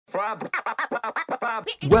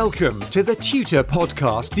Welcome to the Tutor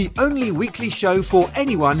Podcast, the only weekly show for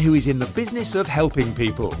anyone who is in the business of helping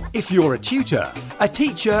people. If you're a tutor, a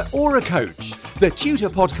teacher, or a coach, the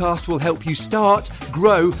Tutor Podcast will help you start,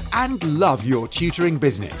 grow, and love your tutoring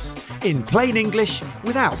business. In plain English,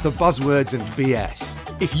 without the buzzwords and BS.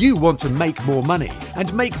 If you want to make more money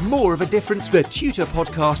and make more of a difference, the Tutor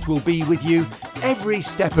Podcast will be with you every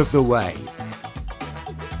step of the way.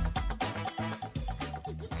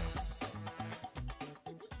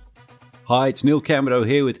 Hi, it's Neil Cameron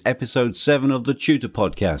here with episode 7 of the Tutor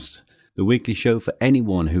Podcast, the weekly show for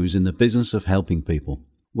anyone who is in the business of helping people.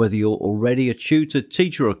 Whether you're already a tutor,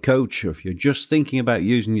 teacher or coach, or if you're just thinking about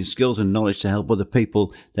using your skills and knowledge to help other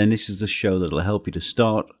people, then this is the show that will help you to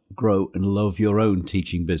start, grow and love your own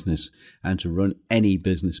teaching business and to run any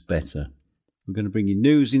business better. We're going to bring you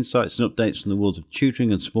news, insights and updates from the world of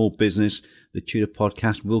tutoring and small business. The Tutor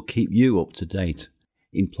Podcast will keep you up to date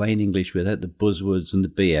in plain English without the buzzwords and the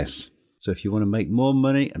BS. So if you want to make more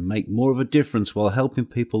money and make more of a difference while helping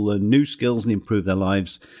people learn new skills and improve their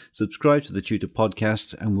lives, subscribe to the Tutor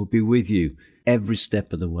Podcast and we'll be with you every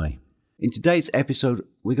step of the way. In today's episode,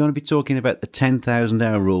 we're going to be talking about the 10,000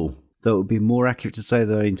 hour rule, though it would be more accurate to say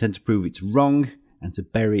that I intend to prove it's wrong and to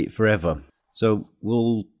bury it forever. So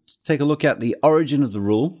we'll take a look at the origin of the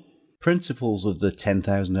rule, principles of the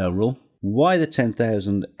 10,000 hour rule, why the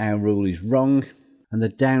 10,000 hour rule is wrong, and the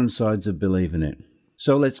downsides of believing it.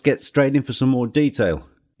 So let's get straight in for some more detail.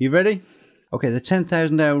 You ready? Okay, the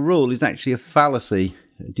 10,000 hour rule is actually a fallacy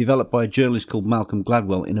developed by a journalist called Malcolm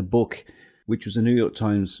Gladwell in a book which was a New York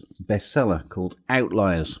Times bestseller called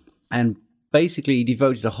Outliers. And basically he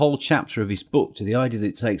devoted a whole chapter of his book to the idea that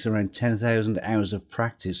it takes around 10,000 hours of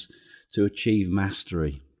practice to achieve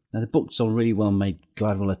mastery. Now the book sold really well, made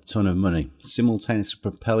Gladwell a ton of money, simultaneously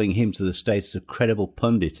propelling him to the status of credible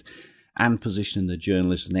pundit and positioning the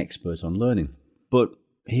journalist as an expert on learning. But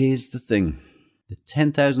here's the thing. The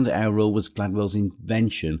 10,000 hour rule was Gladwell's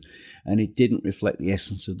invention, and it didn't reflect the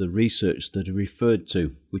essence of the research that he referred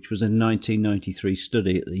to, which was a 1993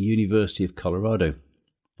 study at the University of Colorado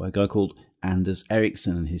by a guy called Anders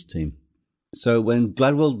Ericsson and his team. So when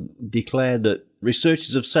Gladwell declared that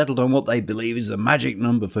researchers have settled on what they believe is the magic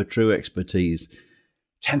number for true expertise,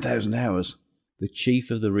 10,000 hours, the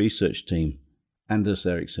chief of the research team, Anders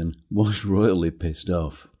Ericsson, was royally pissed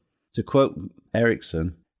off. To quote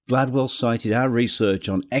Ericsson, Gladwell cited our research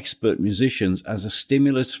on expert musicians as a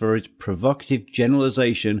stimulus for its provocative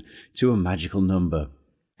generalization to a magical number.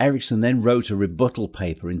 Ericsson then wrote a rebuttal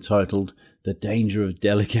paper entitled The Danger of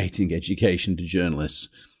Delegating Education to Journalists.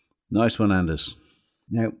 Nice one, Anders.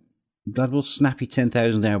 Now, Gladwell's snappy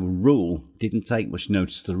 10,000 hour rule didn't take much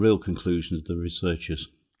notice of the real conclusions of the researchers,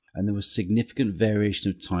 and there was significant variation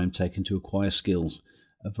of time taken to acquire skills,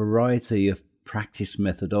 a variety of practice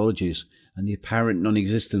methodologies, and the apparent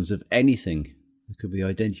non-existence of anything that could be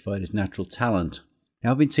identified as natural talent.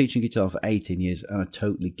 Now, I've been teaching guitar for 18 years and I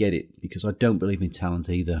totally get it, because I don't believe in talent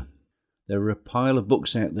either. There are a pile of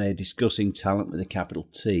books out there discussing talent with a capital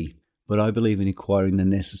T, but I believe in acquiring the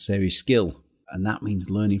necessary skill, and that means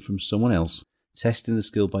learning from someone else, testing the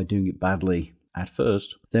skill by doing it badly at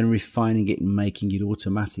first, then refining it and making it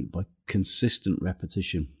automatic by consistent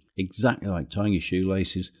repetition, exactly like tying your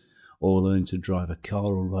shoelaces or learning to drive a car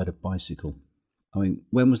or ride a bicycle. I mean,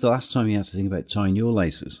 when was the last time you had to think about tying your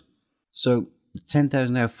laces? So, the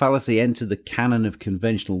 10,000 hour fallacy entered the canon of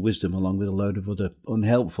conventional wisdom along with a load of other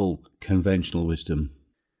unhelpful conventional wisdom.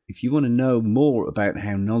 If you want to know more about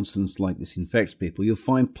how nonsense like this infects people, you'll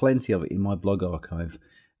find plenty of it in my blog archive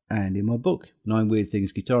and in my book, 9 Weird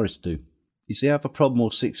Things Guitarists Do. You see, I have a problem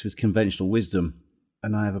or 6 with conventional wisdom,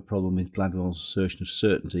 and I have a problem with Gladwell's assertion of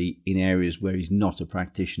certainty in areas where he's not a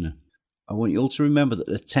practitioner. I want you all to remember that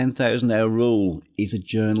the 10,000 hour rule is a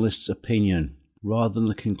journalist's opinion rather than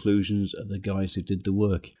the conclusions of the guys who did the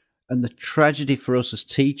work. And the tragedy for us as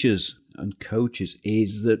teachers and coaches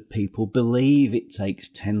is that people believe it takes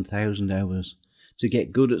 10,000 hours to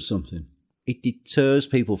get good at something. It deters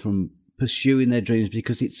people from pursuing their dreams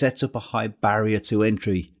because it sets up a high barrier to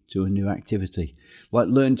entry to a new activity, like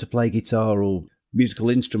learning to play guitar or musical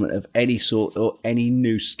instrument of any sort or any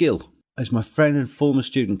new skill. As my friend and former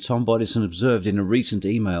student Tom Bodison observed in a recent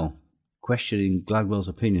email questioning Gladwell's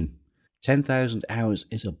opinion, 10,000 hours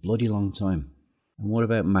is a bloody long time. And what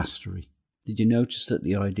about mastery? Did you notice that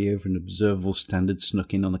the idea of an observable standard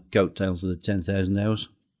snuck in on the coattails of the 10,000 hours?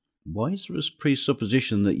 Why is there a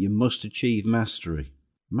presupposition that you must achieve mastery?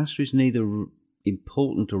 Mastery is neither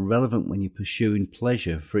important or relevant when you're pursuing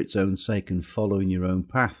pleasure for its own sake and following your own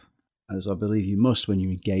path, as I believe you must when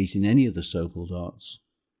you're engaged in any of the so-called arts.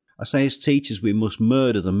 I say as teachers we must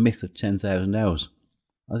murder the myth of 10,000 hours.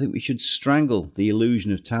 I think we should strangle the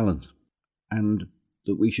illusion of talent, and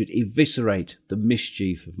that we should eviscerate the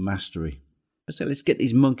mischief of mastery. So let's get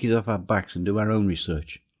these monkeys off our backs and do our own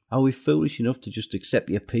research. Are we foolish enough to just accept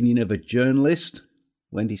the opinion of a journalist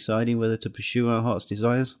when deciding whether to pursue our heart's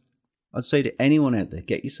desires? I'd say to anyone out there,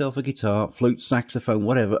 get yourself a guitar, flute, saxophone,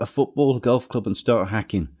 whatever, a football, a golf club, and start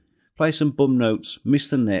hacking. Play some bum notes, miss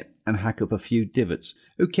the net, and hack up a few divots.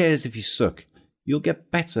 Who cares if you suck? You'll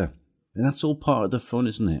get better. And that's all part of the fun,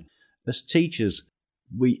 isn't it? As teachers,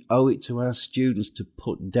 we owe it to our students to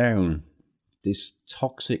put down this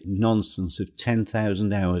toxic nonsense of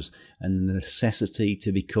 10,000 hours and the necessity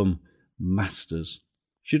to become masters.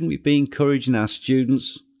 Shouldn't we be encouraging our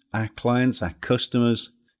students, our clients, our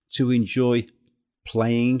customers to enjoy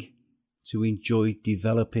playing, to enjoy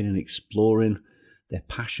developing and exploring their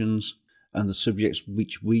passions and the subjects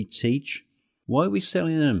which we teach? Why are we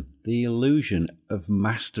selling them the illusion of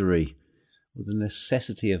mastery or the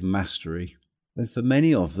necessity of mastery when for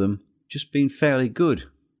many of them just being fairly good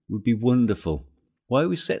would be wonderful? Why are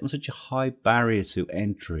we setting such a high barrier to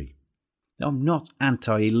entry? Now, I'm not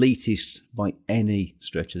anti-elitist by any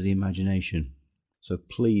stretch of the imagination, so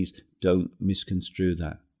please don't misconstrue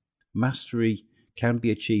that. Mastery can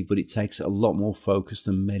be achieved, but it takes a lot more focus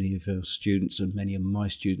than many of our students and many of my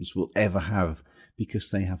students will ever have,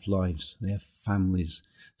 because they have lives, they have families,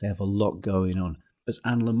 they have a lot going on. As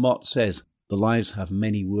Anne Lamott says, the lives have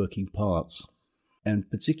many working parts. And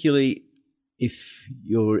particularly if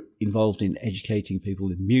you're involved in educating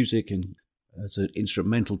people in music and as an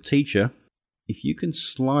instrumental teacher, if you can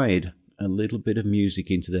slide a little bit of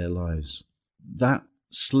music into their lives, that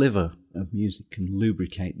sliver of music can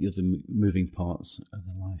lubricate the other moving parts of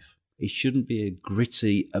their life. It shouldn't be a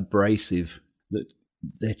gritty abrasive that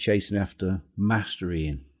they're chasing after mastery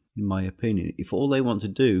in my opinion. If all they want to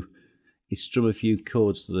do is strum a few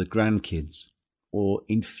chords to the grandkids or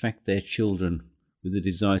infect their children with a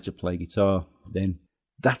desire to play guitar, then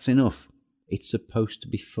that's enough. It's supposed to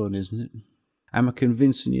be fun, isn't it? Am I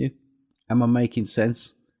convincing you? Am I making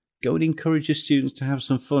sense? Go and encourage your students to have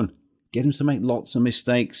some fun. Get them to make lots of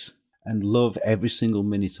mistakes and love every single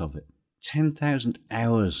minute of it. 10,000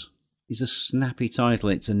 hours is a snappy title.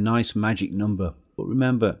 It's a nice magic number. But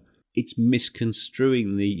remember, it's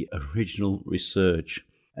misconstruing the original research,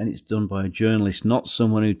 and it's done by a journalist, not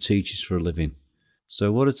someone who teaches for a living.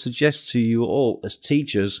 So what I'd suggest to you all as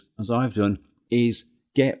teachers, as I've done, is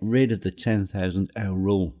get rid of the 10,000 hour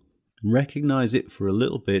rule. Recognize it for a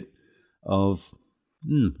little bit of,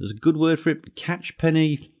 there's a good word for it,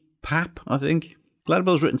 catchpenny pap, I think.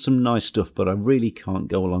 Gladwell's written some nice stuff, but I really can't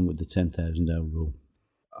go along with the 10,000 hour rule.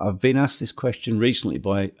 I've been asked this question recently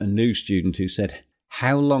by a new student who said,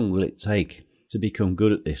 how long will it take to become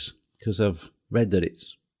good at this? Because I've read that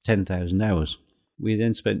it's 10,000 hours. We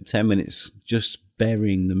then spent 10 minutes just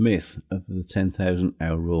burying the myth of the 10,000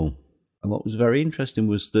 hour rule. And what was very interesting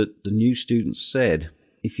was that the new student said,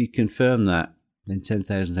 if you confirm that, then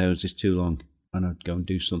 10,000 hours is too long, and I'd go and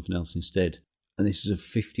do something else instead. And this is a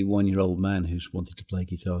 51-year-old man who's wanted to play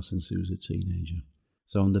guitar since he was a teenager.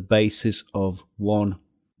 So on the basis of one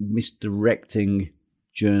misdirecting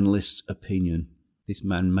journalist's opinion, this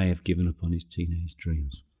man may have given up on his teenage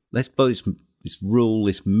dreams. Let's blow this rule,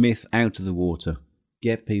 this myth out of the water.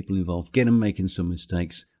 Get people involved. Get them making some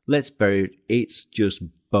mistakes. Let's bury it. It's just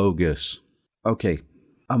bogus. Okay,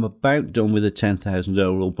 I'm about done with the 10,000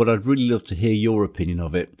 hour rule, but I'd really love to hear your opinion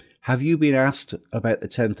of it. Have you been asked about the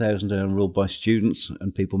 10,000 hour rule by students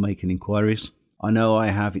and people making inquiries? I know I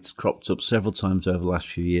have. It's cropped up several times over the last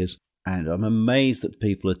few years, and I'm amazed that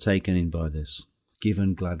people are taken in by this,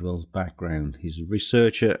 given Gladwell's background. He's a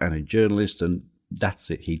researcher and a journalist, and that's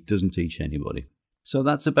it. He doesn't teach anybody. So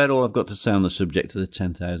that's about all I've got to say on the subject of the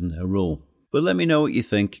 10,000 hour rule. But let me know what you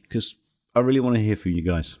think, because I really want to hear from you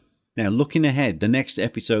guys. Now, looking ahead, the next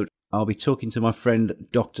episode, I'll be talking to my friend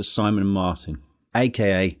Dr. Simon Martin,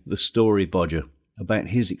 aka the Story Bodger, about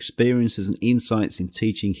his experiences and insights in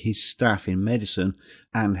teaching his staff in medicine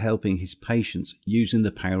and helping his patients using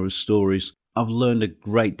the power of stories. I've learned a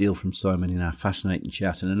great deal from Simon in our fascinating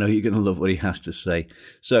chat, and I know you're going to love what he has to say.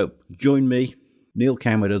 So join me, Neil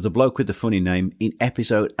Camado, the bloke with the funny name, in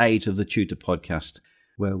episode 8 of the Tutor Podcast,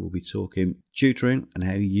 where we'll be talking tutoring and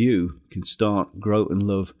how you can start, grow and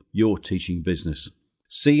love your teaching business.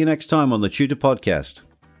 See you next time on the Tutor Podcast.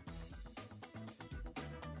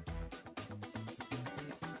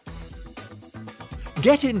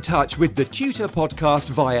 Get in touch with the Tutor Podcast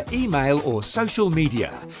via email or social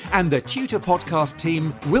media, and the Tutor Podcast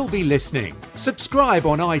team will be listening. Subscribe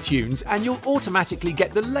on iTunes and you'll automatically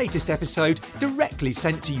get the latest episode directly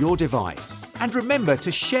sent to your device. And remember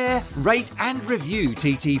to share, rate and review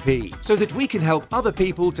TTP so that we can help other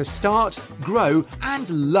people to start, grow and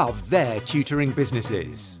love their tutoring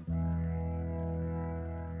businesses.